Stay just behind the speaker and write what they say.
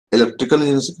Electrical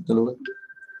engineer से कितने लोग हैं?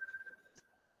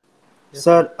 Yes,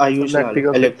 sir. Sir, Ayush Lal,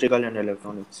 Electrical. electrical and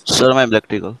electronics. Sir, I'm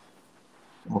electrical.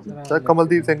 Okay, Sir, Sir, I'm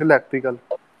Kamaldeep Singh, electrical.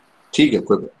 electrical. ठीक है,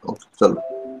 कोई बात, ओके, चलो,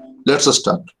 let's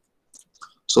start.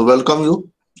 So welcome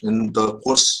you in the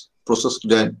course process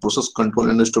design, process control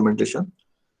and instrumentation.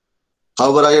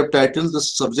 However, I have titled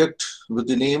this subject with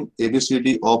the name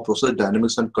ABCD of process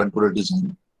dynamics and control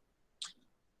design.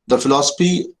 The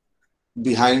philosophy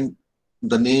behind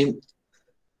the name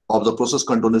of the process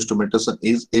control instrumentation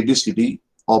is ABCD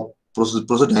of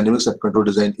process dynamics and control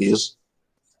design is,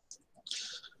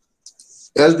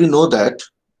 as we know that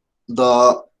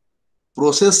the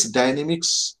process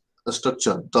dynamics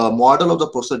structure, the model of the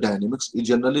process dynamics is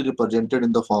generally represented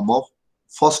in the form of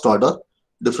first order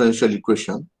differential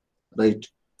equation, right?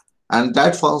 And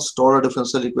that first order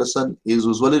differential equation is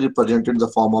usually represented in the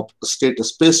form of state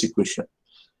space equation.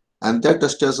 And that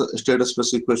state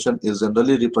space equation is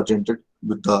generally represented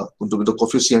with the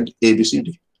coefficient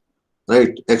ABCD,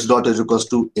 right? X dot is equals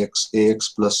to X AX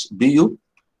plus BU,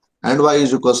 and Y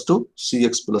is equals to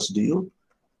CX plus DU.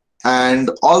 And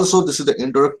also this is the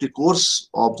introductory course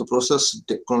of the process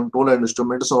control and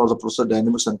instrumentation, or the process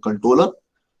dynamics and control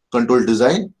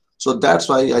design. So that's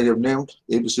why I have named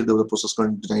ABCD of the process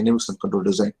dynamics and control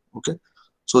design. Okay,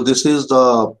 so this is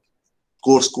the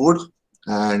course code,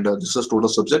 and this is total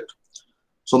subject.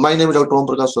 So my name is Dr. Om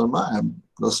Prakash Sharma. I am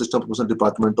the assistant professor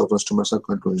department of instruments and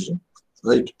control design,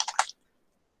 right?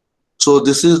 So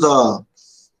this is the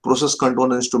process control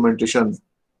and instrumentation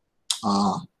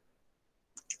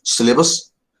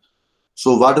syllabus.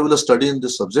 So what we will study in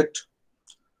this subject?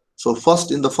 So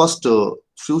first, in the first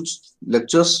few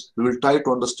lectures, we will try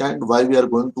to understand why we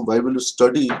will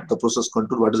study the process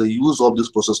control, what is the use of this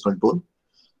process control,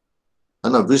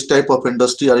 and which type of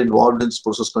industry are involved in this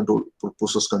process control.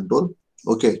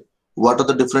 Okay, what are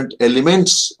the different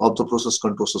elements of the process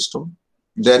control system?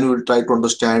 Then we will try to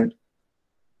understand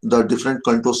the different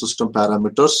control system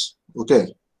parameters.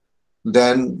 Okay,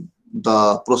 then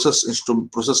the process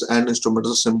and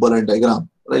instrumentation symbol and diagram,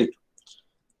 right?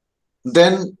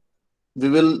 Then we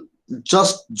will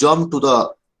just jump to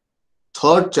the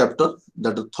third chapter,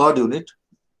 that is third unit,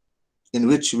 in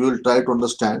which we will try to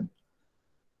understand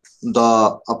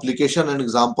the application and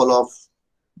example of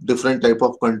different type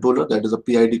of controller, that is the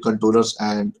PID controllers,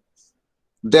 and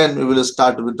then we will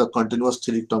start with the continuous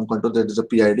three term control, that is the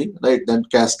PID, right? Then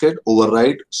cascade,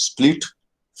 override, split,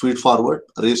 feed forward,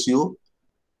 ratio.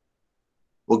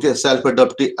 Okay,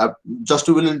 self-adaptive. Just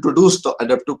we will introduce the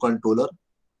adaptive controller.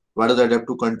 What is the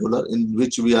adaptive controller? In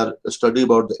which we are studying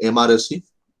about the MRSC.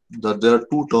 There are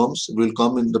two terms will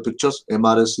come in the pictures: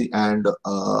 MRSC and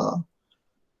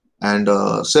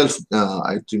self.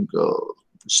 I think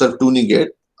self-tuning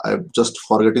gate. I'm just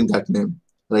forgetting that name,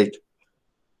 right?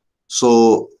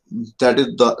 So that is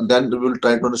then we will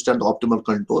try to understand the optimal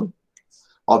control.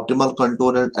 Optimal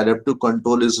control and adaptive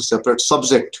control is a separate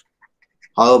subject.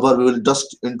 However, we will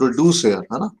just introduce here,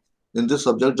 in this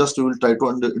subject, just we will try to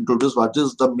introduce what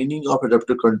is the meaning of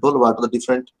adaptive control, what are the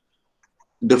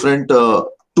different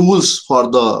tools for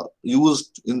the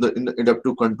used in the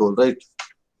adaptive control, right?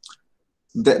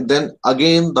 Then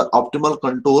again, the optimal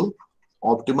control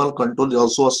is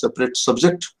also a separate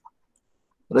subject,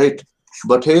 right?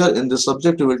 But here in this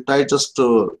subject, we will try just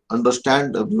to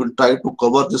understand, we will try to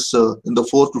cover this in the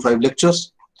 4 to 5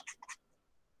 lectures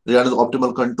regarding the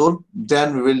optimal control.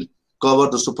 Then we will cover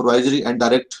the supervisory and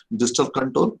direct digital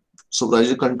control,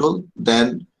 supervisory control.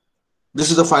 Then this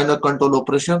is the final control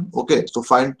operation. Okay, so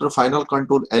final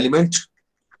control element.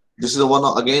 This is the one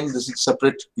again. This is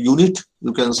separate unit.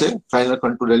 You can say final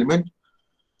control element,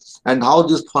 and how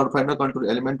this final control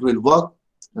element will work,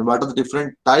 and what are the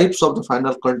different types of the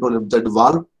final control that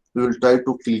evolve. We will try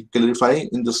to clarify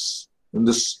in this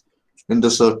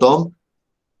term.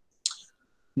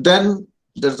 Then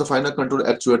there's the final control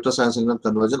actuators and signal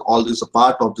conversion. All these are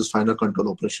part of this final control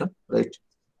operation, right?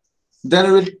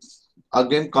 Then we will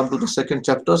again come to the second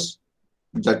chapters,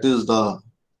 that is the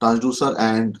transducer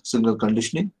and signal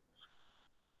conditioning.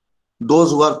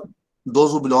 Those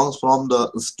who belongs from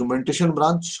the instrumentation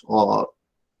branch, or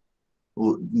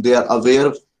they are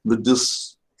aware with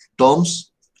these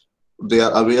terms, they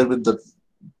are aware with the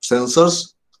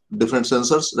sensors, different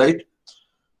sensors, right?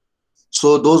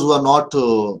 So those who are not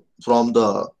from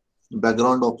the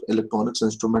background of electronics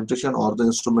instrumentation or the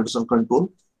instrumentation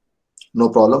control, no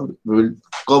problem. We will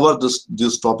cover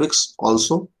these topics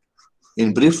also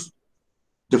in brief.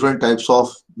 Different types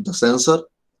of the sensor,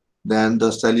 then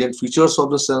the salient features of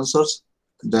the sensors.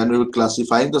 Then we will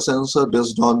classifying the sensor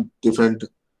based on different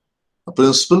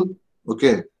principle.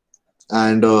 Okay,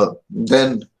 and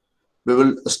then we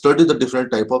will study the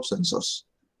different type of sensors.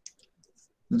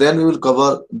 Then we will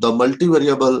cover the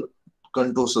multivariable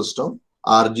control system,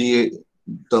 RGA.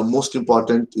 The most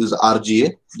important is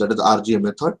RGA, that is RGA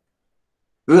method.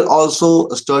 We will also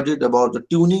study about the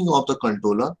tuning of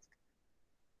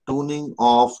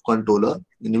controller,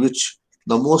 in which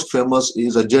the most famous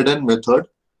is a Jaden method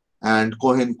and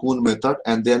Cohen-Kuhn method,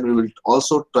 and then we will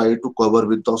also try to cover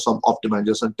with some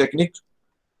optimization technique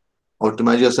we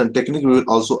will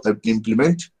also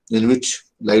implement, in which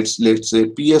let's say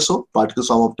PSO, particle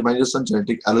sum optimization,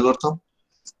 genetic algorithm,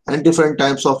 and different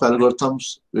types of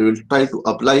algorithms we will try to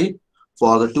apply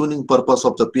for the tuning purpose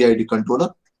of the PID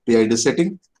controller, PID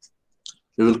setting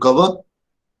we will cover.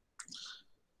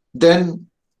 Then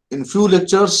in few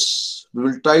lectures we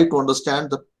will try to understand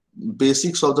the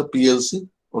basics of the PLC,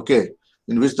 okay,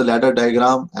 in which the ladder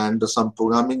diagram and some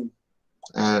programming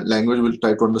language we will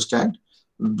try to understand.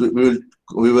 We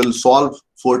will solve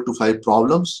 4 to 5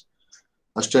 problems,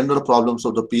 standard problems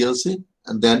of the PLC,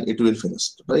 and then it will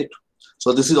finish, right?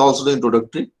 So this is also the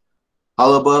introductory.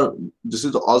 However, this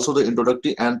is also the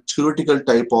introductory and theoretical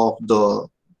type of the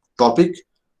topic,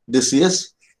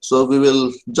 DCS. So we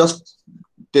will just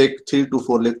take 3 to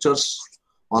 4 lectures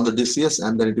on the DCS,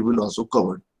 and then it will also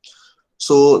cover.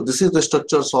 So this is the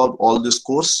structures of all this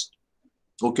course.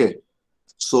 Okay.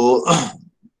 So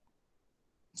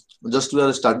just we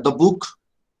are start the book.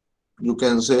 You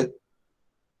can say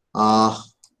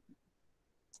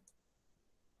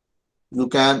you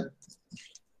can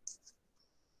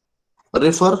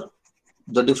refer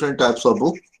the different types of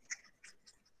book.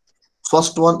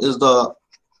 First one is the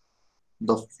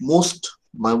most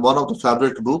my one of the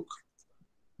favorite book.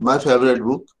 My favorite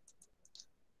book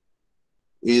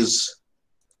is,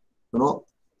 you know,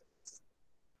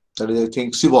 that is I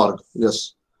think Cyborg.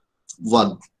 Yes,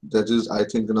 one. That is I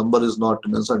think the number is not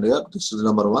mentioned here. This is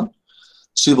number one.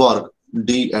 Cyborg,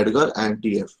 D. Edgar and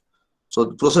TF. So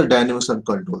the process dynamics and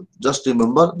control. Just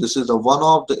remember, this is the one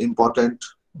of the important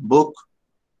book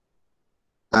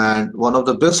and one of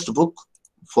the best book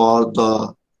for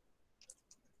the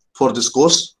for this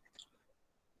course.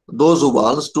 Those who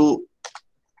wants to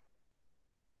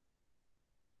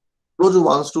those who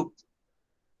wants to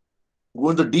go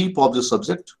in the deep of the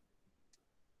subject,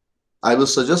 I will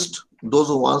suggest those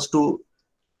who wants to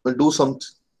do some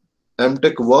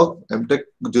M.Tech work, M.Tech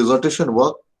dissertation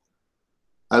work,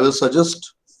 I will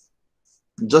suggest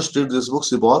just read this book,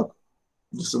 Cyborg.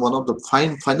 This is one of the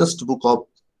finest book of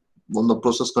on the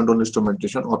process control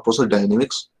instrumentation or process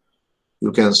dynamics,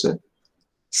 you can say.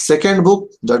 Second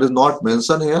book that is not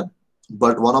mentioned here,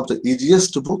 but one of the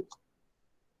easiest book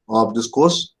of this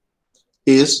course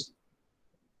is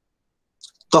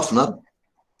Kufner,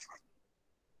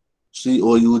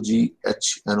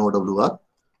 Coughnor,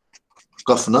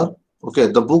 Kufner. Okay,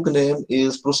 the book name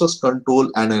is Process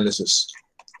Control Analysis.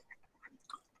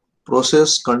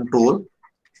 Process Control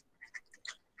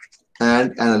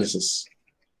and Analysis.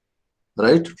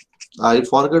 Right? I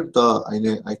forget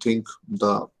I think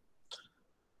the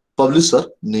publisher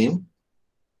name,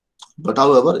 but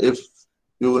however, if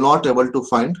you will not able to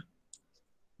find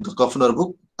the Kufner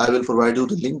book, I will provide you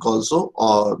the link also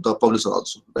or the publisher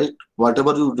also, right?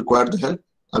 Whatever you require the help,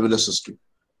 I will assist you.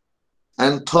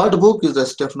 And third book is the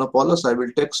Stephanopoulos. I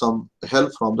will take some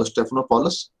help from the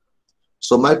Stephanopoulos.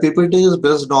 So my PPT is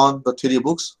based on the 3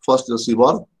 books. First the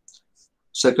Cyborg,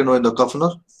 second one the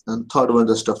Kufner, and third one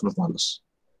the Stephanopoulos.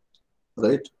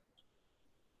 Right?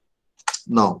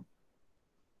 Now,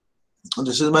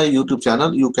 this is my YouTube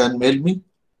channel. You can mail me.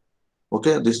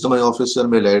 Okay, this is my official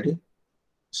mail ID.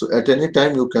 So at any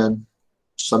time you can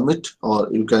submit, or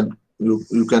you can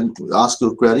ask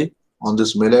your query on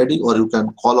this mail ID, or you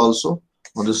can call also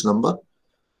on this number.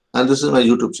 And this is my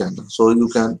YouTube channel. So you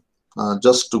can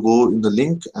just to go in the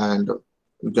link and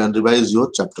you can revise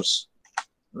your chapters.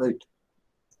 Right.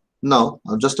 Now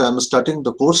I am starting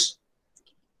the course.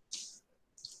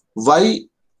 Why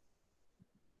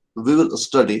we will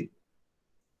study?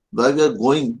 Why we are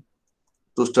going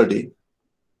to study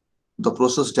the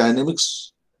process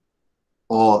dynamics,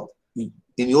 or in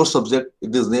your subject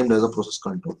it is named as a process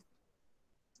control.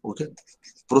 Okay,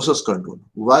 process control.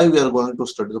 Why we are going to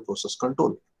study the process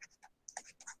control,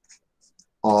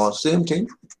 or same thing,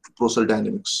 process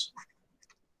dynamics?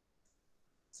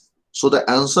 So the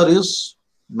answer is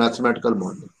mathematical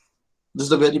modeling. This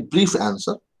is a very brief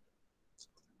answer,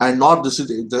 and not this is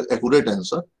the accurate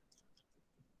answer.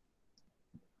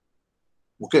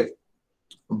 Okay,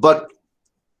 but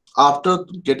after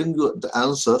getting the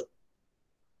answer,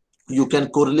 you can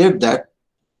correlate that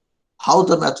how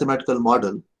the mathematical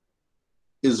model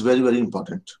is very, very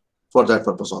important for that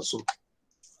purpose also.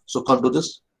 So come to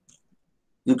this.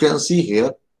 You can see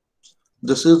here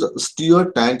This is a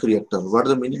steer tank reactor. What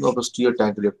is the meaning of a steer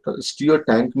tank reactor? Steer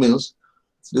tank means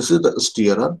this is the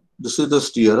steerer. This is the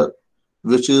steerer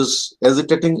which is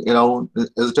hesitating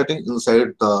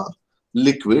inside the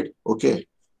liquid. Okay,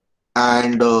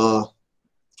 and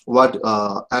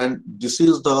and this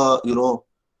is the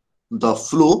the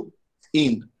flow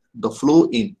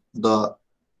in the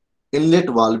inlet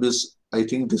valve is, I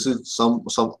think this is some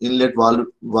inlet valve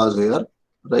was here,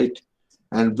 right?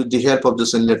 And with the help of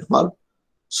this inlet valve,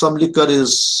 some liquor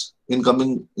is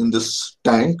incoming in this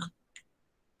tank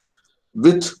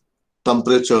with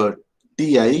temperature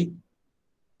Ti,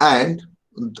 and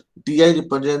Ti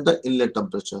represent the inlet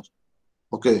temperature.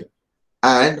 Okay,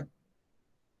 and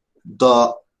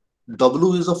the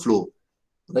W is a flow,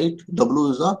 right?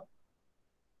 W is a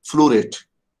flow rate.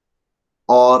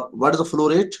 Or what is the flow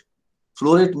rate?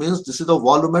 Flow rate means this is the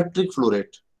volumetric flow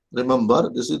rate. Remember,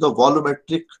 this is the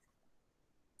volumetric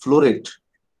flow rate.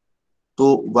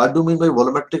 So what do you mean by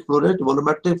volumetric flow rate?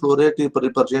 Volumetric flow rate is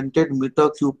represented meter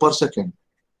cube per second.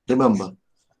 Remember,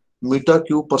 meter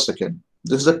cube per second.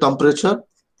 This is the temperature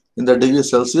in the degree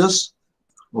Celsius.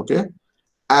 Okay,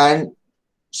 and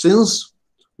since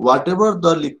whatever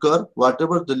the liquor,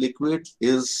 whatever the liquid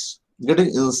is getting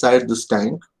inside this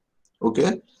tank,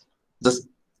 okay, this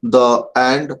the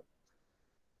and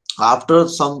after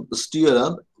some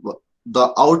stir,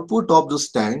 the output of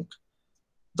this tank,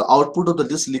 the output of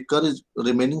this liquor is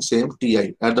remaining same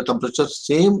Ti at the temperature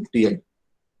same Ti.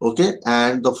 Okay,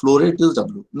 and the flow rate is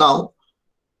W. Now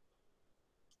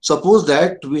suppose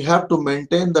that we have to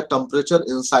maintain the temperature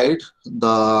inside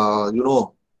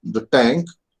the the tank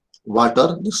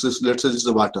water. This is, let's say this is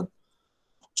the water.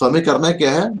 So हमें करना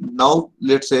क्या है? Now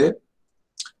let's say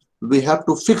we have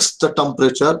to fix the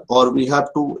temperature, or we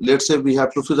have to, let's say we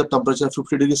have to fix the temperature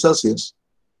 50 degrees Celsius,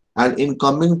 and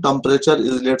incoming temperature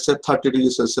is, let's say, 30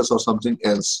 degrees Celsius or something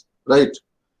else, right?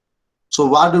 So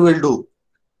what we will do?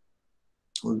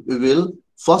 We will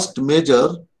first measure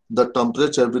the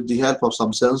temperature with the help of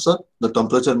some sensor, the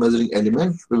temperature measuring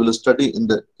element. We will study in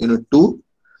the unit 2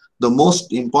 the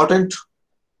most important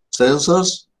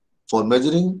sensors for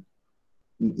measuring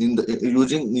in the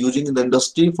using in the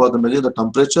industry for the measuring the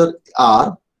temperature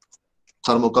are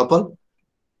thermocouple,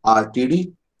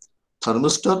 RTD,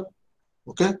 thermistor.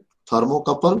 Okay,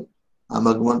 thermocouple, I'm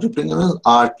going to repeat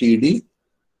RTD,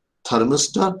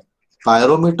 thermistor,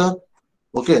 pyrometer.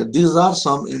 Okay, these are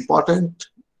some important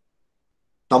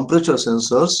temperature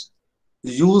sensors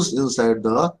used inside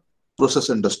the process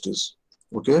industries.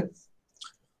 Okay,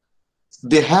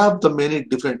 they have the many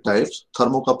different types.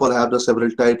 Thermocouple have the several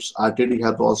types. RTD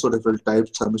have also different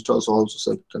types. Thermistor also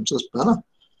several types.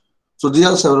 So these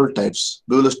are several types.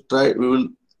 We will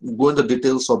go in the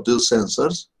details of these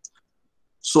sensors.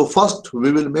 So first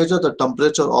we will measure the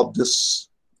temperature of this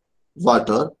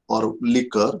water or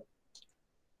liquor,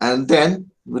 and then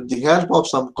with the help of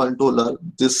some controller,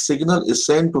 this signal is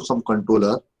sent to some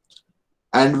controller,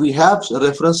 and we have a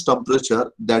reference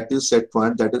temperature that is set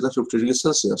point, that is a 50 degrees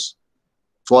Celsius.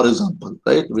 For example,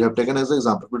 right? We have taken as an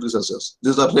example 50 degrees Celsius.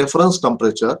 This is a reference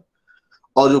temperature,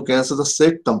 or you can say the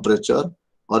set temperature,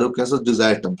 or you can say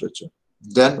desired temperature.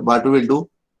 Then what we will do?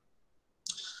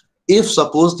 If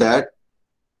suppose that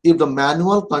if the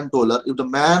manual controller, if the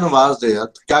man was there,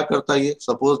 क्या करता है?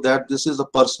 Suppose that this is a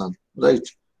person, right?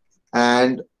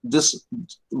 And this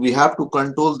we have to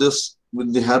control this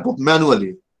with the help of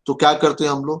manually. तो क्या करते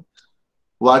हैं हम लोग?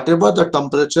 Whatever the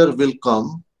temperature will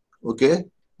come, okay,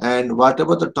 and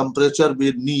whatever the temperature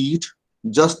we need,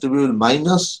 just we will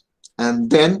minus, and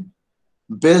then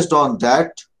based on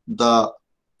that the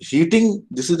heating,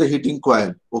 this is the heating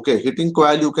coil. Okay, heating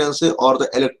coil you can say, or the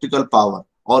electrical power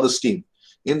or the steam.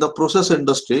 In the process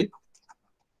industry,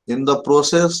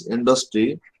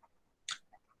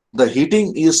 the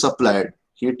heating is supplied.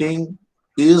 Heating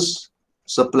is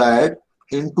supplied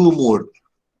in two mode.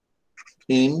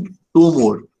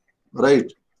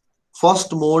 Right?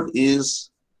 First mode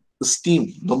is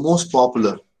steam, the most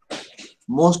popular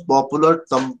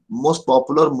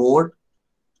mode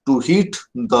to heat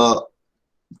the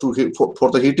for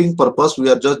the heating purpose. We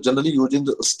are just generally using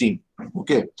the steam.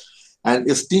 Okay, and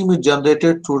steam is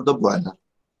generated through the boiler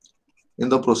in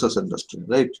the process industry,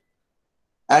 right?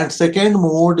 And second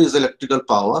mode is electrical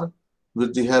power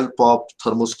with the help of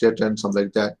thermostat and something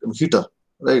like that, heater,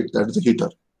 right? That is the heater.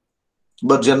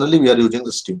 But generally we are using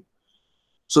the steam.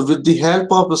 So with the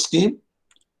help of the steam,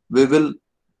 we will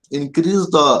increase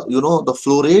the the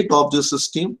flow rate of this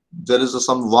steam. There is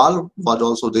some valve was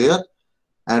also there,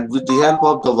 and with the help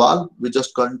of the valve, we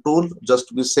just control,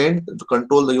 we send to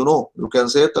control the you can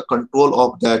say the control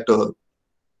of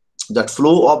that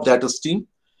flow of that steam,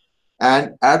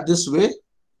 and at this way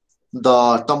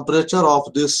the temperature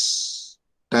of this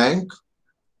tank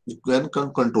you can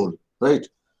control, right?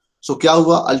 So क्या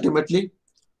हुआ ultimately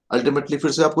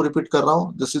फिर से आपको repeat कर रहा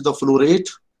हूँ, this is the flow rate,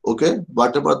 okay?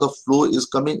 Whatever the flow is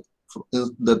coming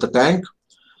in the tank,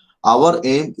 our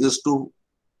aim is to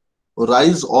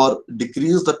rise or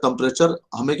decrease the temperature.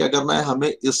 हमें क्या करना है,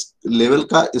 हमें इस लेवल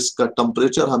का इसका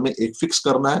टेम्परेचर हमें एक फिक्स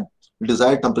करना है,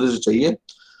 डिजायर्ड टेम्परेचर चाहिए.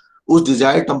 उस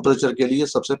डिजायर्ड टेम्परेचर के लिए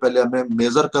सबसे पहले हमें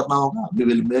मेजर करना होगा. We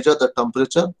will measure the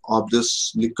temperature of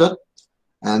this liquor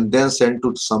and then send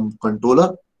to some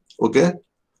controller, okay?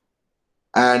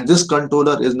 And this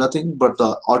controller is nothing but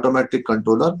the automatic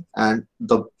controller, and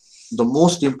the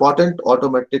most important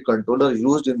automatic controller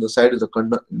used in the side of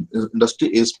the industry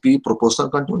is P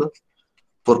proportional controller,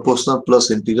 proportional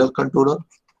plus integral controller,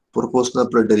 proportional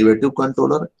plus derivative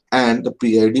controller, and the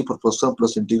PID proportional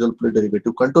plus integral plus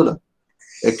derivative controller,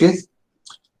 okay?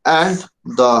 And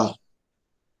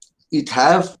it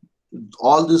have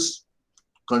all this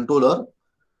controller.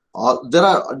 There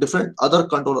are different other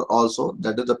controller also,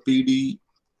 that is the PD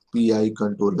PI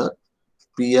controller,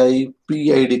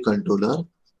 PID controller,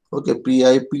 okay,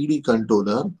 PIPD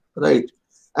controller, right,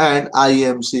 and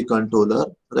IMC controller,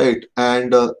 right,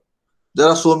 and there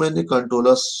are so many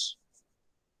controllers.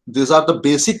 These are the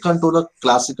basic controller,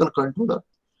 classical controller,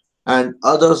 and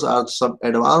others are some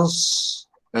advanced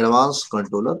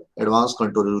controller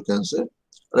you can say,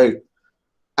 right?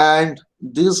 And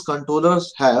these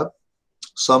controllers have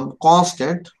some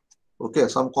constant, okay,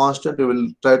 some constant we will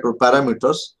try to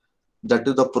parameters, that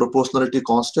is the proportionality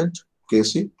constant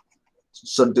Kc.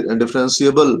 So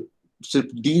differentiable, so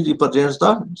D represents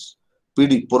the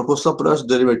PD, proportional plus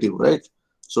derivative, right?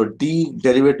 So D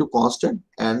derivative constant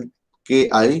and Ki,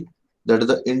 that is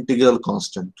the integral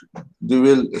constant. We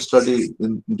will study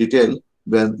in detail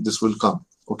when this will come,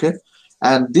 okay?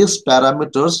 And these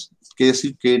parameters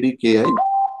Kc, Kd, Ki,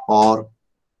 or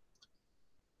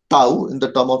tau, in the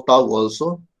term of tau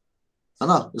also, है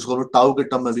ना, इसको हम tau के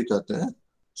term में भी कहते हैं.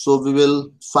 So we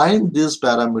will find these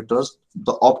parameters,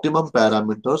 the optimum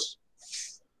parameters,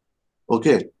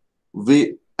 okay?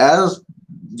 We as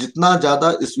जितना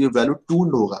ज़्यादा इसकी value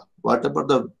tuned होगा, whatever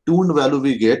the tuned value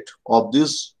we get of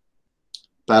these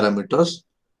parameters,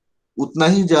 उतना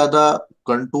ही ज़्यादा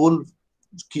control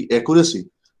की accuracy,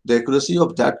 the accuracy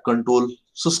of that control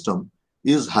system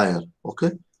is higher,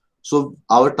 okay? So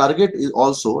our target is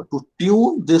also to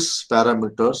tune these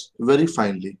parameters very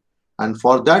finely, and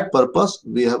for that purpose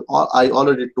we have, I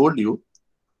already told you,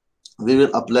 we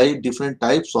will apply different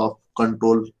types of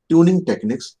control tuning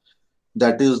techniques.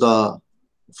 That is the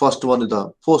first one is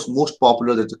the first most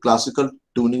popular, that the classical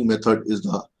tuning method is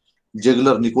the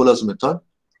Ziegler-Nicholas method,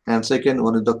 and second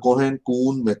one is the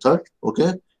Cohen-Kuhn method,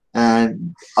 okay?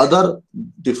 And other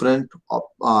different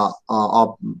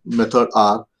method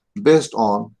are based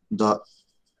on the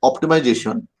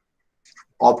optimization,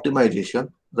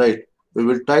 right? We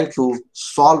will try to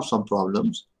solve some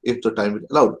problems if the time is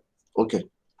allowed, okay?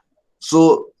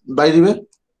 So by the way,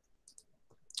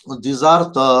 these are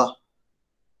the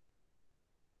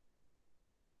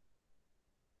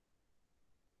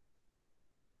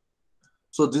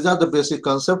basic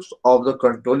concepts of the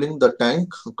controlling the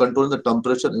tank, controlling the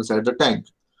temperature inside the tank.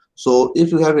 So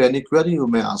if you have any query, you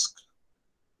may ask.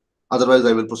 Otherwise,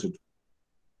 I will proceed.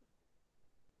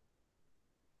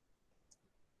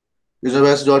 Is my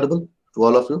message audible to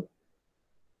all of you?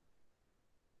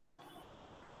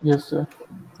 Yes, sir.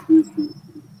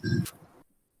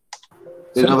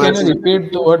 Sir, can you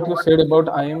repeat what you said about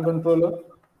IM controller?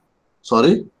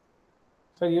 Sorry?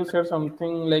 Sir, you said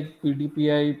something like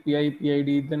PDPI, PI,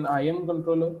 PID, then IM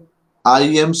controller?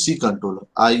 IMC controller.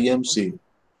 IMC.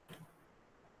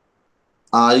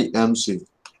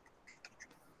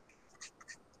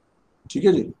 ठीक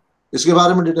है जी, इसके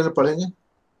बारे में detail में पढ़ेंगे.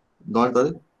 Don't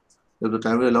worry, if the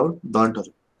time is allowed, don't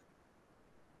hurry.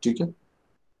 ठीक है.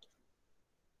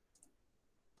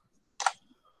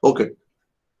 Okay.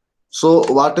 So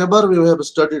whatever we have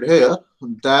studied here,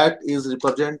 that is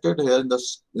represented here in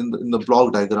the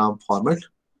block diagram format.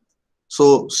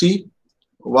 So see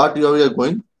what we are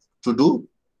going to do.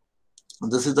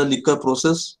 This is the liquor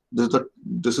process.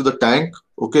 This is the tank.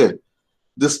 Okay.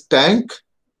 This tank,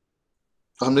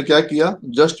 हमने क्या किया?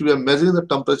 Just we are measuring the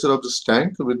temperature of this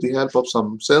tank with the help of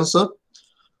some sensor.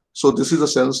 So this is a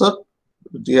sensor.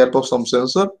 With the help of some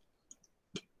sensor,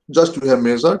 just we have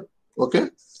measured. Okay.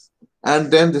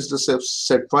 And then this is the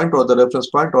set point or the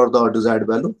reference point or the desired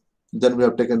value. Then we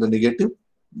have taken the negative,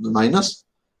 the minus.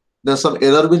 Then some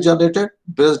error will be generated.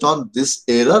 Based on this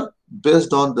error,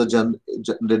 based on the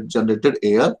generated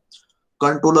error,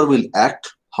 controller will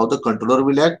act. How the controller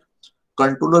will act?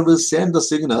 Controller will send the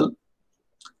signal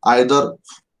either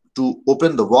to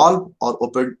open the valve or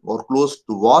open or close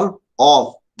the valve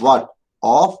of what?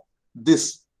 Of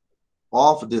this,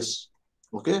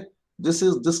 okay. This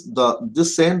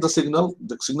send the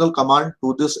signal command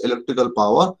to this electrical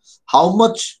power. How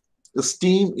much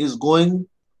steam is going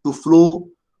to flow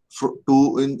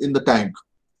to in the tank?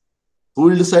 Who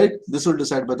will decide? This will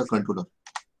decide by the controller.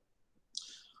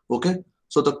 Okay,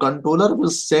 so the controller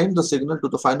will send the signal to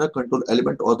the final control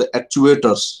element or the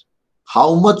actuators.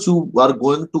 How much you are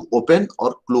going to open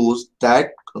or close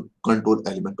that control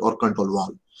element or control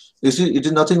valve. You see, it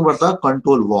is nothing but the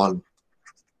control valve,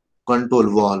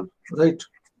 right?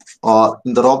 Or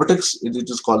in the robotics, it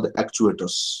is called the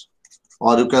actuators.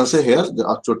 Or you can say here the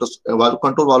actuators,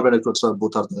 control valve and actuators are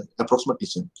both are the approximately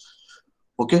same.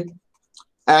 Okay,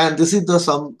 and this is the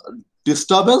some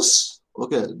disturbance.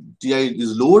 Okay, Ti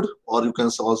is load, or you can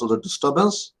say also the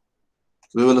disturbance.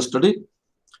 We will study.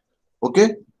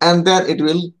 Okay, and then it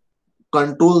will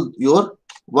control your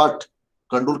what?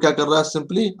 Control क्या कर रहा है?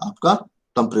 Simply आपका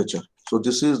temperature. So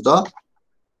this is the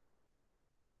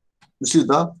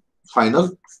final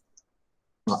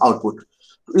output.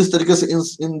 इस तरीके से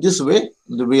in this way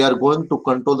we are going to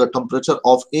control the temperature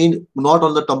of not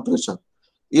on the temperature.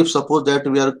 If suppose that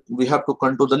we have to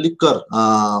control the liquor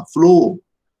flow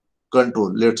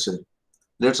control, let's say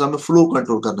हमें flow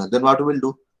control करना है, then what we will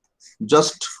do?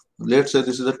 Just let's say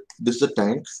this is the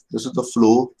tank, this is the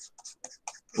flow,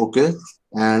 okay,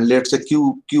 and let's say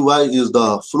QI is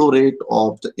the flow rate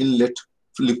of the inlet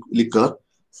liquor,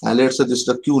 and let's say this is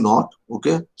the Q naught.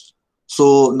 Okay,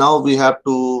 so now we have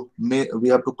to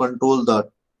control the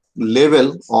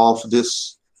level of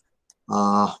this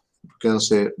you can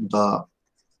say the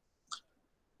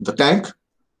tank.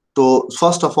 So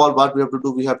first of all, what we have to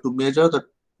do, we have to measure the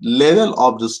level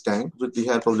of this tank with the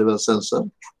help of level sensor,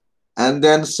 and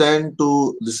then send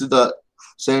to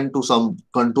some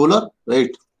controller, right?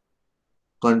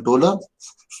 Controller,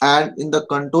 and in the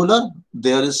controller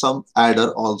there is some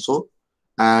adder also,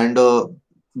 and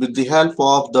with the help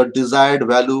of the desired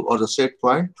value or the set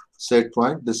point,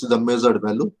 this is the measured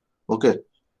value. Okay,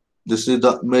 this is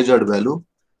the measured value,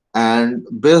 and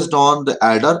based on the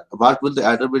adder, what will the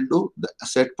adder will do? The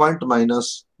set point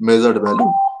minus measured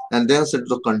value, and then send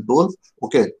to the control.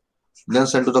 Okay, then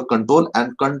send to the control,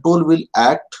 and control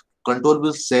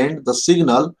will send the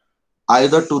signal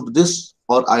either to this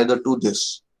or either to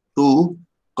this to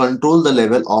control the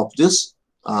level of this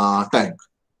tank,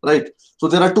 right? So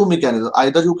there are two mechanisms.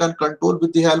 Either you can control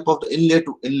with the help of the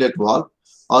inlet valve,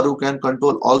 or you can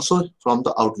control also from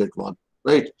the outlet valve,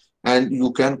 right? And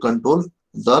you can control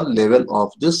the level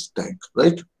of this tank,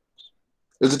 right?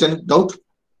 Is it any doubt?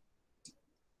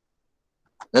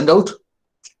 Any doubt?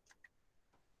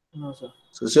 No, sir.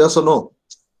 So say yes or no?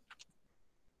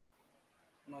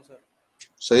 No, sir.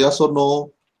 Say yes or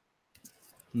no?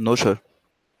 No, sir.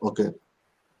 Okay.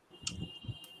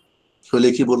 So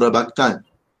Lekhi बोल रहा है back time.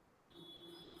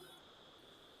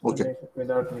 Okay.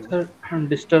 Sir,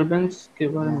 disturbance के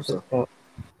बारे में sir.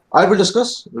 I will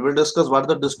discuss. We will discuss what are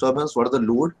the disturbance, what are the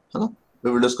load.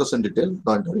 We will discuss in detail.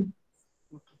 Don't worry.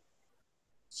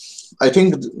 I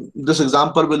think this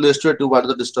example will illustrate to what are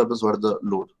the disturbance, what are the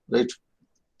load, right?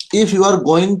 If you are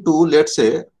going to, let's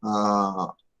say,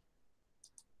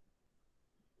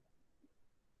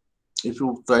 if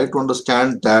you try to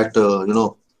understand that,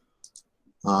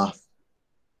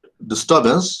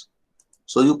 disturbance,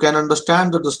 so you can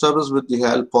understand the disturbance with the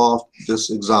help of this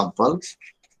example.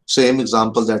 Same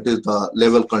example, that is the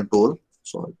level control.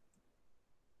 Sorry.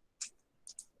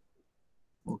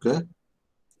 Okay.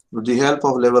 With the help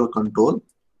of level control,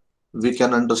 we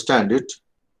can understand it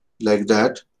like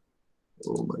that.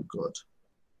 Oh my God.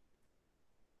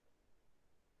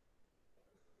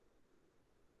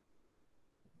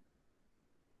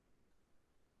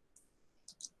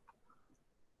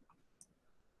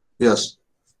 Yes.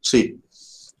 See,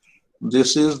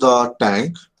 this is the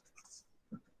tank.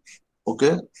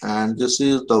 Okay, and this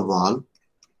is the valve.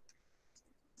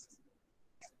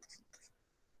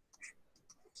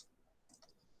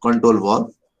 Control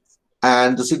valve,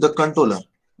 and this is the controller,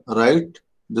 right?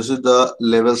 This is the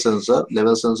level sensor.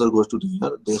 Level sensor goes to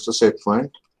here. There's a set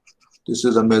point. This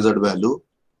is a measured value,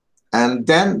 and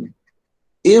then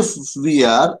if we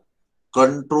are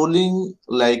controlling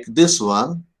like this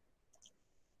one,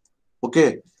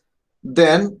 okay,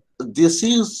 then this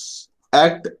is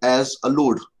act as a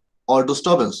load और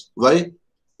disturbance. Y?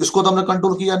 इसको तो हमने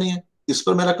control किया नहीं है, इस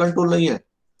पर मेरा कंट्रोल नहीं है.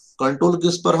 कंट्रोल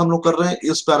किस पर हम लोग कर रहे हैं?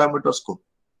 इस पैरामीटर्स को.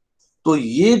 तो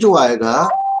ये जो आएगा,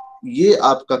 ये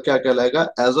आपका क्या कहलाएगा?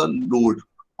 एज अ लोड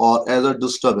और as a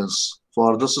disturbance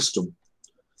for the system.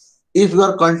 If you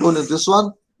are controlling this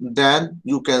one, then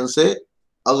you can say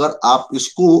अगर आप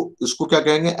इसको इसको क्या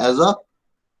कहेंगे, एज अ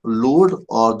लोड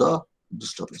और the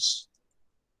disturbance.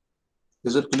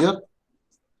 Is it clear?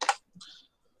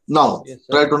 Now Yes,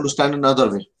 try sir. To understand in other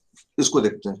way. इसको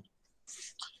देखते हैं.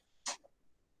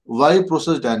 Why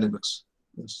process dynamics?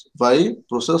 Yes. Why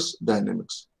process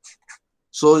dynamics?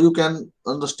 So you can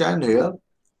understand here,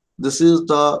 this is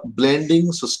the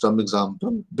blending system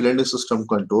example, blending system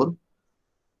control.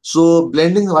 So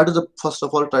blending, what is the, first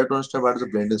of all, try to understand what is the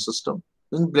blending system.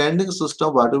 In blending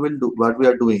system, what we will do, what we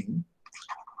are doing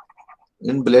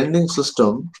in blending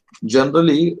system,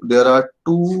 generally there are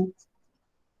two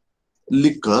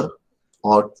liquor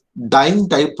or dyeing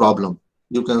type problem.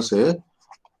 You can say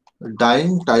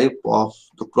dyeing type of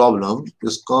the problem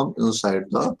is come inside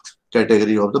the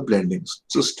category of the blending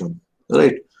system,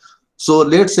 right? So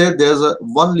let's say there's a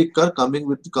one liquor coming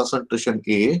with the concentration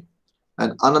A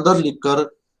and another liquor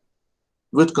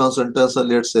with concentration,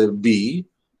 let's say B,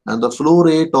 and the flow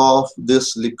rate of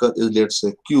this liquor is, let's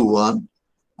say, Q1,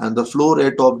 and the flow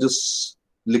rate of this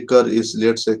liquor is,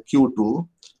 let's say, Q2,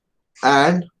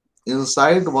 and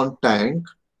inside one tank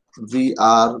we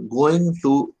are going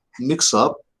to mix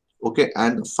up, okay,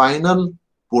 and final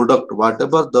product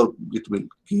whatever the it will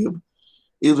give,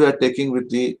 if we are taking with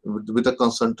the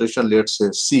concentration, let's say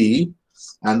C,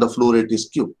 and the flow rate is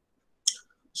Q.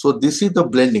 So this is the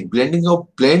blending. Blending of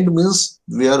blend means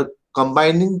we are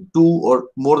combining two or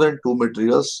more than two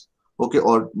materials, okay,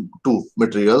 or two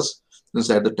materials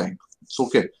inside the tank. So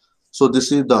okay. So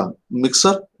this is the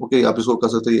mixer. Okay, आप इसको कह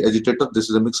सकते हैं agitator. This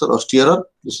is a mixer or stirrer.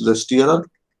 This is a stirrer.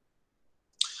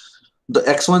 The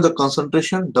X1 is the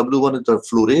concentration. W1 is the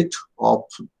flow rate of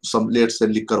some, let's say,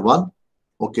 liquor 1.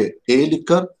 Okay, A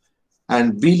liquor,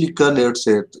 and B liquor, let's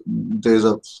say there is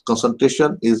a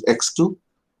concentration is X2,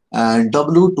 and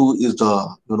W2 is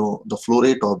the, the flow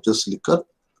rate of this liquor.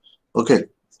 Okay,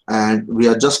 and we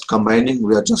are just combining,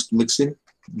 we are just mixing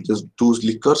these two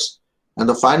liquors, and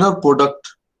the final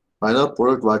product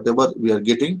whatever we are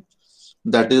getting,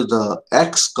 that is the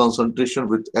X concentration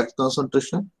with X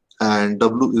concentration, and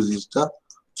W is the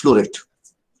flow rate.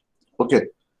 Okay,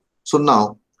 so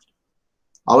now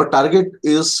our target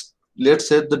is, let's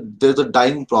say that there's a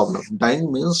dyeing problem.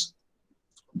 Dyeing means,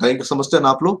 dyeing का समझते हैं ना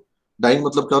आप लोग? Dyeing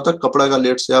मतलब क्या होता है? कपड़ा का,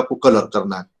 let's say, आपको कलर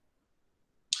करना है,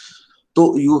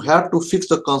 तो you have to fix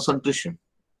the concentration.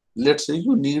 Let's say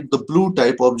you need the blue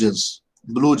type of jeans,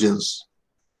 blue jeans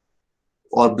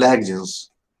or black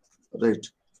jeans, right?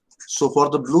 So for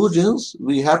the blue jeans,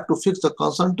 we have to fix the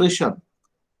concentration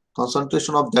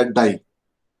of that dye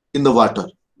in the water.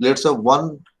 Let's say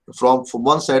from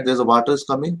one side there's a water is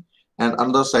coming, and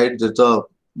another side there's a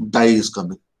dye is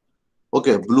coming.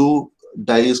 Okay, blue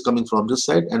dye is coming from this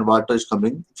side and water is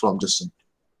coming from this side,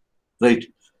 right?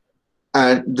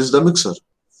 And this is the mixer.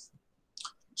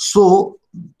 So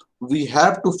we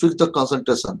have to fix the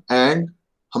concentration, and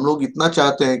हम लोग इतना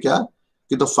चाहते हैं क्या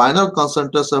कि the final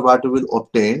concentration what we will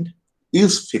obtain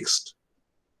is fixed.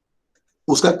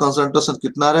 उसका concentration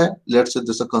कितना रहे? Let's say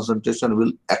this concentration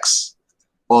will X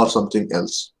or something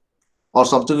else, or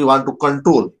something we want to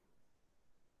control.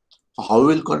 How we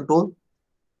will control?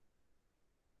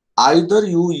 Either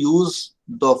you use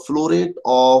the flow rate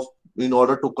of, in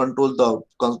order to control the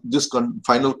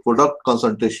final product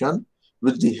concentration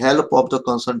with the help of the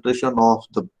concentration of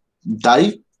the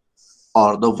dye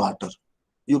or the water.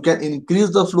 You can increase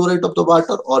the flow rate of the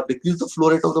water or decrease the flow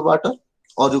rate of the water,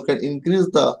 or you can increase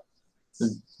the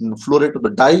flow rate of the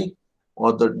dye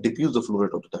or decrease the flow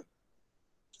rate of the dye.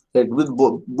 Right? With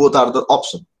both are the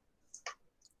option.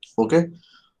 Okay,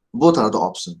 both are the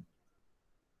option.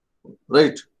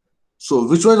 Right. So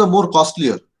which one is the more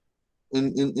costlier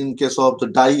in case of the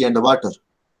dye and the water?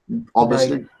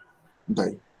 Obviously,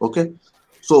 dye. Okay.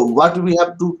 So what we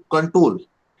have to control?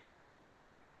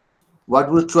 What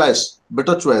will choice?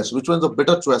 Better choice. Which one is the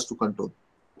better choice to control?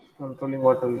 Controlling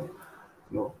water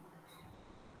flow.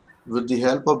 With the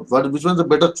help of what? Which one is the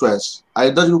better choice?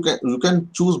 Either you can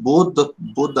choose both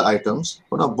the items,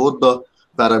 both the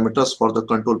parameters for the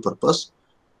control purpose.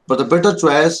 But the better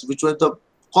choice, which one is the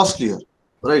costlier,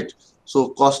 right? So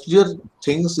costlier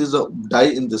things is a dye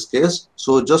in this case.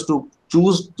 So just to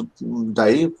choose the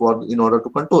dye in order to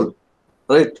control,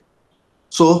 right?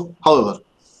 So, however,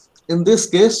 in this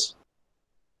case,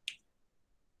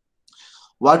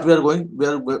 what we are going,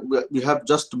 we have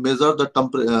just measured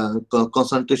the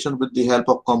concentration with the help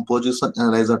of composition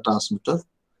analyzer transmitter.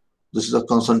 This is a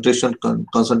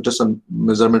concentration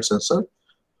measurement sensor.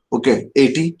 Okay,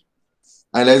 80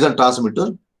 analyzer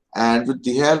transmitter, and with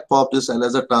the help of this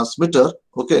analyzer transmitter,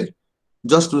 okay,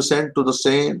 just we send to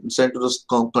the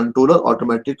controller,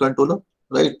 automatic controller,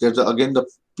 right? There's again the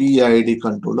PID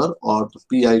controller or the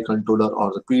PI controller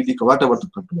or the PD, whatever the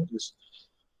controller is.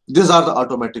 These are the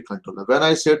automatic controller. When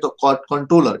I say the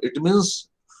controller, it means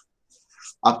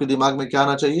आपके दिमाग में क्या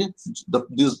आना चाहिए?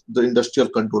 The industrial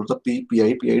control, the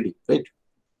PI, PID, right?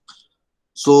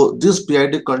 So this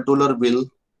PID controller will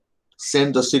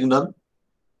send the signal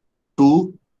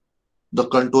to the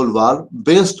control valve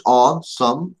based on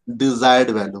some desired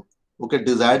value. Okay,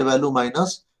 desired value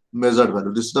minus measured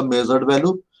value. This is the measured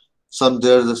value.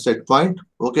 There is a set point.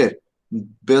 Okay,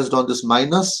 based on this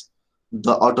minus,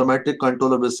 the automatic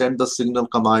controller will send the signal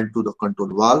command to the control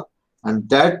valve, and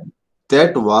that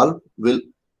valve will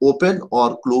open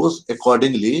or close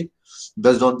accordingly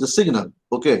based on the signal.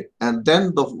 Okay, and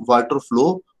then the water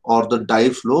flow or the dye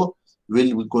flow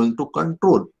will be going to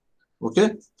control.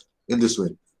 Okay, in this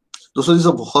way. So this is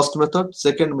the first method.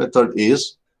 Second method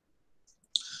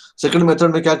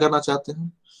में क्या करना चाहते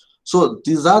हैं? So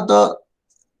these are the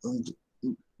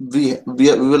we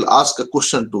will ask a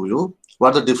question to you.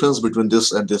 What the difference between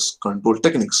this and this control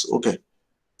techniques? Okay.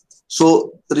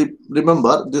 So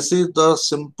remember, this is the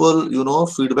simple,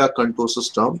 feedback control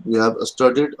system. We have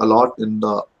studied a lot in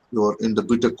the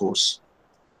B.Tech course.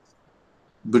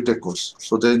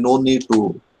 So there is no need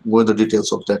to go in the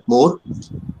details of that more.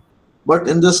 But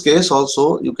in this case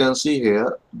also, you can see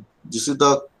here, this is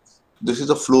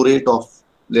the flow rate of,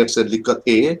 let's say, liquor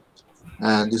A,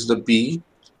 and this is the B.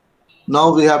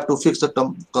 Now we have to fix the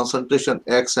concentration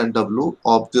X and W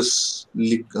of this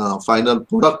final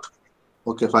product.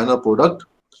 Okay, final product.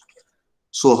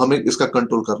 So हमें इसका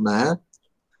control करना है.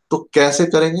 तो कैसे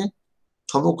करेंगे?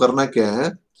 हमको करना क्या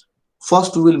है?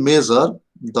 First we will measure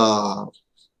the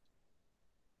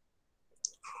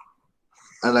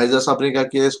analyser. आपने क्या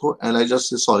किया इसको? एनालाइजर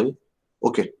से सॉरी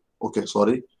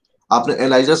आपने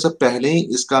एनालाइजर से पहले ही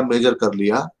इसका मेजर कर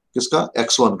लिया. किसका?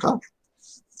 X1 का.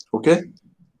 Okay,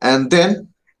 and then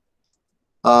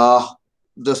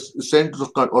send to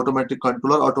the automatic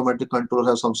controller. Automatic controller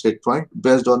has some set point.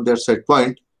 Based on that set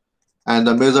point and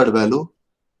the measured value,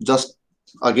 just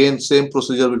again same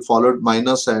procedure will follow.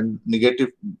 Minus and negative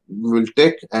we will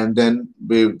take, and then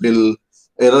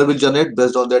error will generate.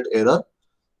 Based on that error,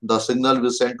 the signal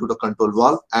will send to the control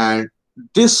valve, and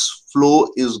this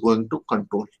flow is going to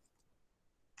control.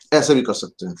 ऐसे भी कर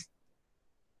सकते हैं.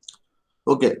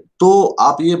 Okay, तो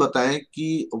आप ये बताएं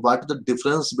कि what the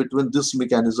difference between this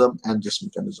mechanism and this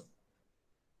mechanism.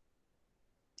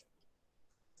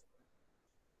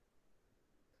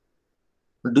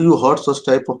 Do you heard such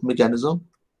type of mechanism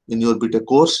in your B.Tech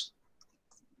course?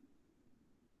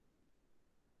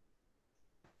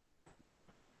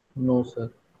 No, sir.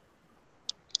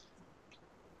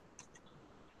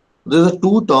 There are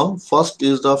two terms. First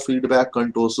is the feedback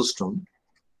control system.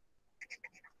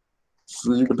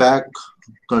 Feedback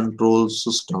control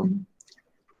system.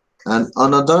 And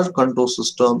another control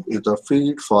system is the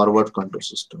feed forward control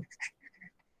system.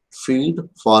 Feed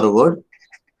forward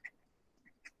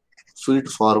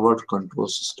control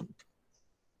system.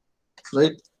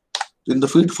 Right? In the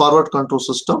feed forward control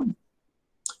system,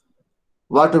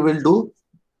 what we will do,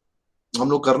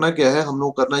 हम लोग करना क्या है? हम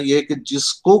लोग करना ये है कि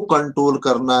जिसको कंट्रोल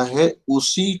करना है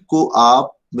उसी को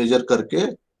आप मेजर करके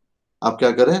आप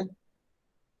क्या करें?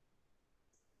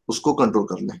 उसको कंट्रोल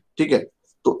कर लें. ठीक है,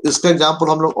 तो इसका एग्जांपल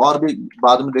हम लोग और भी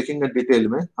बाद में देखेंगे डिटेल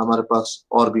में. हमारे पास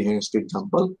और भी हैं इसके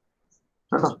एग्जांपल,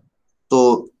 है ना.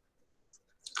 तो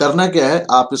करना क्या है,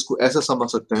 आप इसको ऐसे समझ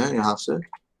सकते हैं यहां से,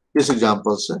 इस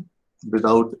एग्जांपल से,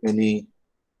 विदाउट एनी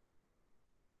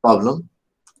प्रॉब्लम.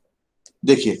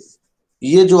 देखिए,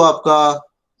 ये जो आपका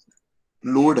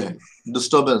लोड है,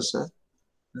 डिस्टरबेंस है,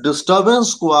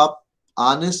 डिस्टरबेंस को आप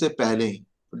आने से पहले ही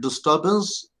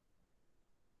disturbance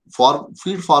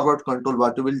feed forward control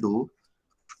what will do.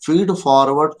 Feed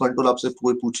forward control, आपसे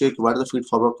कोई पूछे कि what is the feed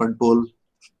forward control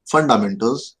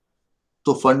fundamentals,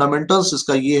 तो फंडामेंटल्स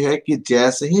इसका ये है कि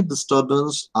जैसे ही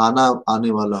डिस्टरबेंस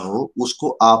आने वाला हो उसको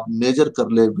आप मेजर कर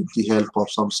ले with the help of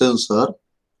some sensor.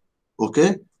 Okay,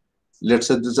 let's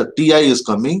say this TI is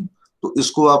coming. तो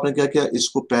इसको आपने क्या किया?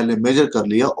 इसको पहले मेजर कर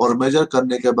लिया, और मेजर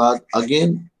करने के बाद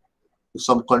again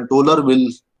some controller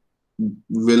will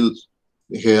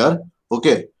hear. Okay,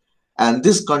 and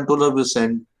this controller will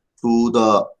send to the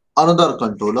another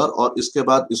controller, और इसके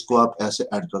बाद इसको आप ऐसे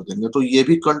ऐड कर देंगे. तो ये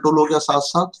भी कंट्रोल हो गया साथ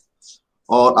साथ,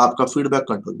 और आपका फीडबैक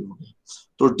कंट्रोल भी हो गया.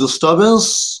 तो डिस्टरबेंस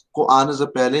को आने से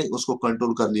पहले उसको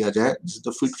कंट्रोल कर लिया जाए, this is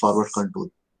the feed forward control.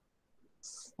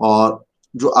 और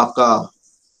जो आपका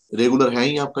रेगुलर है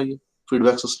ही आपका ये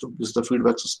feedback system, this is the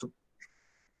feedback system.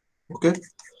 Okay,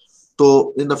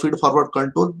 तो in the feed forward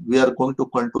control we are going to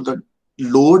control the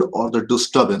load और the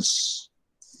disturbance.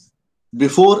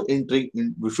 before entering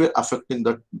in, before affecting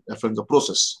the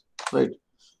process, right?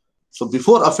 So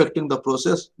before affecting the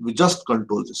process, we just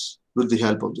control this with the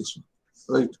help of this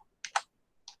one, right?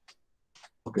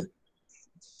 Okay.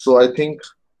 So I think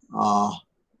uh,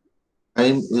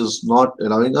 time is not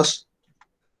allowing us.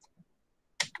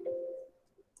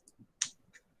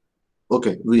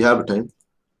 Okay, we have time.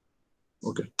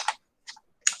 Okay.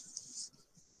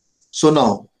 So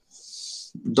now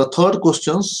the third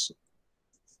question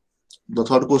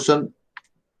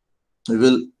we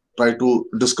will try to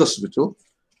discuss with you.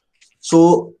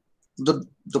 So the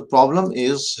problem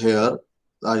is here.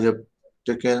 I have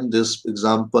taken this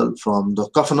example from the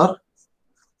Kafner.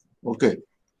 Okay,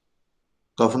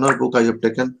 Kafner book I have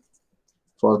taken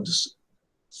for this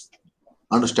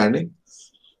understanding.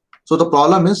 So the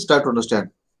problem is, try to understand.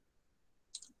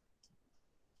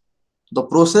 The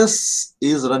process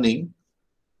is running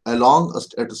along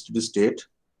at a steady state.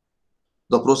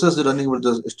 The process is running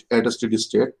at a steady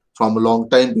state from a long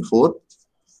time before,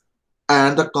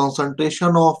 and the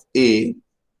concentration of in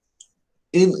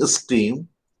stream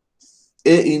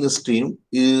stream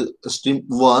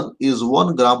 1 is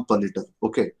 1 gram per liter.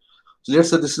 Okay, so let's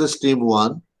say this is stream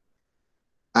 1,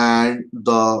 and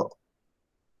the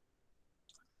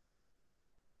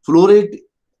flow rate,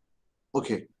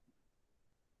 okay,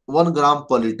 1 gram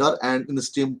per liter, and in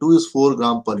stream 2 is 4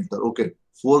 gram per liter. Okay,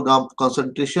 4 gram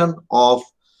concentration of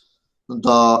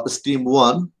the stream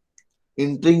 1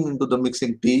 entering into the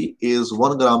mixing tea is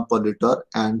 1 gram per liter,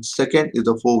 and second is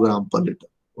the 4 gram per liter.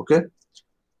 Okay,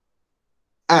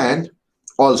 and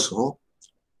also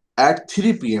at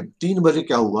 3 p.m. 3 बजे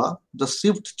क्या हुआ? The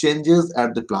shift changes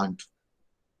at the plant.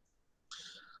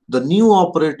 The new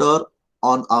operator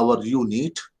on our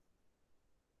unit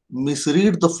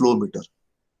misread the flow meter.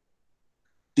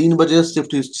 3 बजे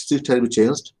shift has been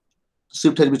changed.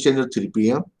 Shift has been changed at 3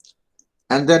 p.m.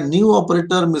 and then new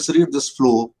operator misread this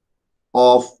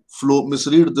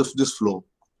this flow.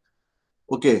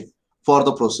 Okay, for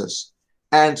the process,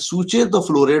 and switches the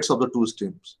flow rates of the two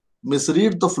streams.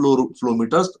 Misread the flow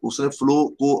meters. उसने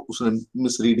flow को उसने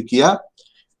misread किया,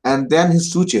 and then he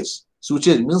switches.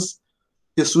 Switches means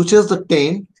he switches the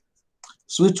 10.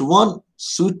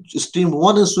 Stream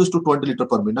 1 is switched to 20 liter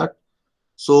per minute.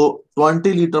 So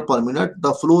 20 liter per minute,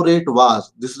 the flow rate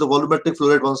was, this is the volumetric flow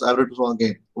rate once average one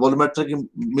again. Volumetric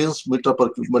means meter per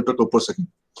second.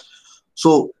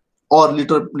 So, or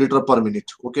liter per minute.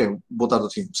 Okay, both are the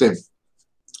same.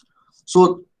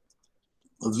 So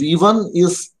V1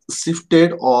 is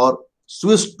shifted or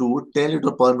switched to 10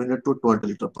 liter per minute to 20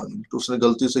 liter per minute. तो उसने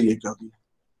गलती से ये कर दिया.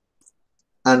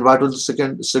 And what was the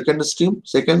second stream?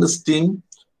 Second stream,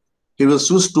 he will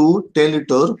switch to 10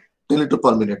 liter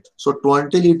per minute. So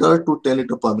 20 liter to 10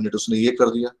 liter per minute. उसने ये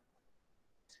कर दिया.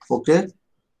 Okay.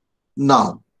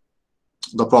 Now,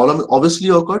 the problem obviously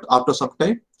occurred after some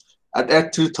time.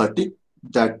 At 3:30,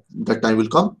 that time will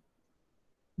come.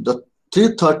 The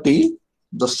 3:30,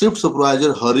 the shift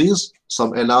supervisor hurries.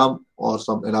 Some alarm or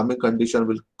some alarming condition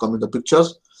will come in the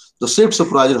pictures. The shift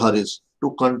supervisor hurries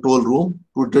to control room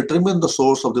to determine the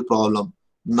source of the problem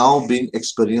now being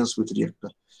experienced with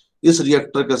reactor. इस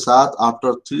reactor के साथ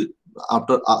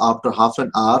after half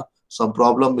an hour some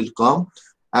problem will come,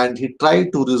 and he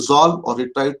tried to resolve or he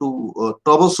tried to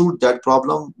troubleshoot that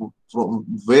problem from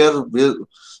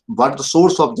what the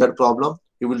source of that problem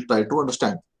he will try to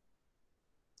understand.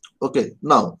 Okay,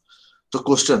 now the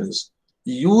question is,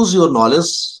 use your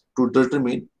knowledge to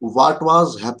determine what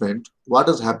has happened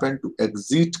to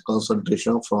exit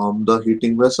concentration from the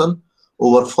heating vessel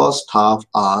over first half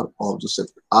hour of the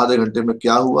cycle. आधे घंटे में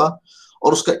क्या हुआ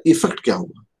और उसका effect क्या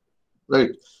हुआ,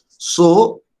 right?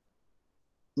 So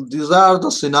these are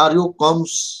the scenario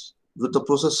comes with the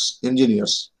process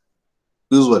engineers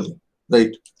usually,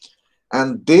 right?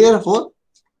 And therefore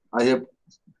I have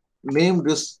named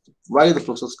this why the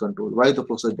process control, why the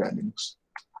process dynamics.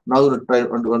 Now you try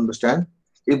to understand.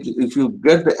 If you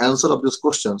get the answer of this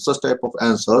question, such type of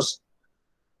answers,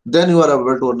 then you are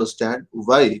able to understand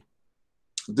why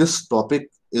this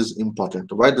topic is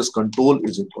important, why this control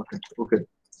is important. Okay.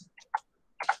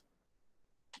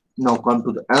 Now come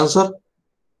to the answer.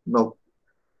 Now,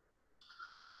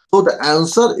 so the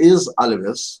answer is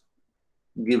always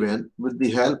given with the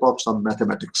help of some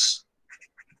mathematics.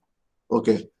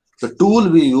 Okay. The tool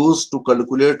we use to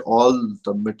calculate all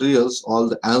the materials, all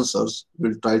the answers,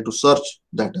 we'll try to search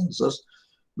that answers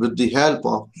with the help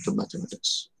of the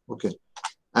mathematics. Okay.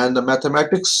 And the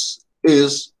mathematics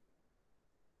is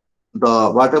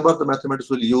whatever the mathematics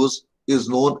will use is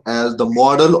known as the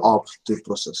model of the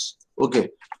process. Okay.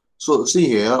 So see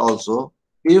here also,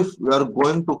 if we are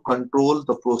going to control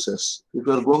the process, if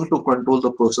we are going to control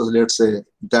the process, let's say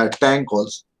that tank,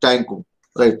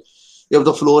 right? If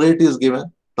the flow rate is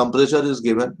given, temperature is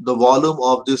given, the volume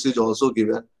of this is also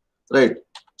given, right?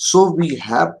 So we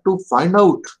have to find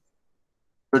out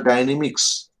the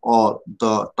dynamics or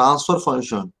the transfer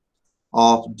function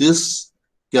of this,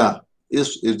 yeah,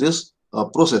 is this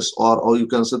process, or you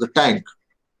can say the tank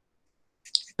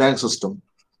system.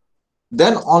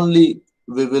 Then only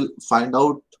we will find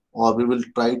out, or we will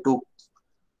try to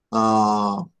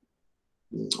uh,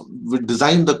 we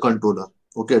design the controller.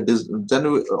 Okay,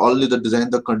 then we only the design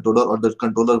the controller, or the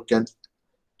controller can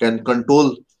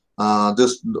control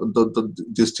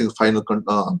this thing final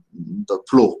the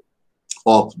flow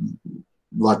of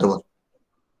whatever.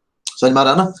 समझ में आ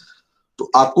रहा है ना? तो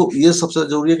आपको ये सबसे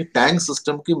जरूरी है कि टैंक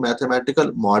सिस्टम की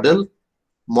मैथमेटिकल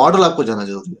मॉडल आपको जानना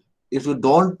जरूरी है. If you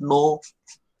don't know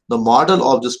the model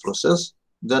of this process,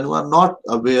 then you are not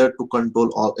aware to control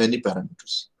all any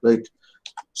parameters, right?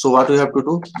 So what we have to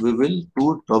do, we will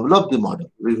to develop the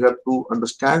model. We have to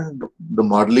understand the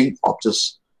modeling of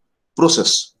this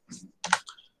process.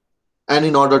 And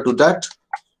in order to that,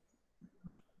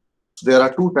 there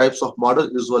are two types of model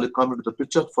usually come into the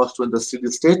picture. First one, the steady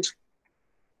state,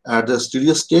 at the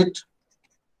steady state,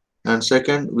 and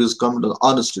second is come to the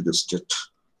unsteady state.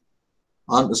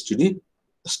 Unsteady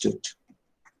state,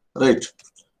 right?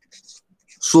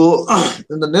 So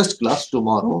in the next class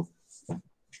tomorrow,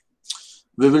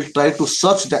 we will try to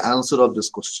search the answer of this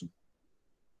question.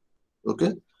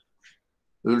 Okay,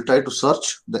 we will try to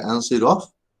search the answer of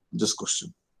this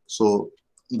question. So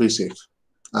be safe.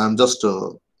 I'm just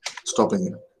stopping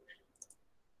here.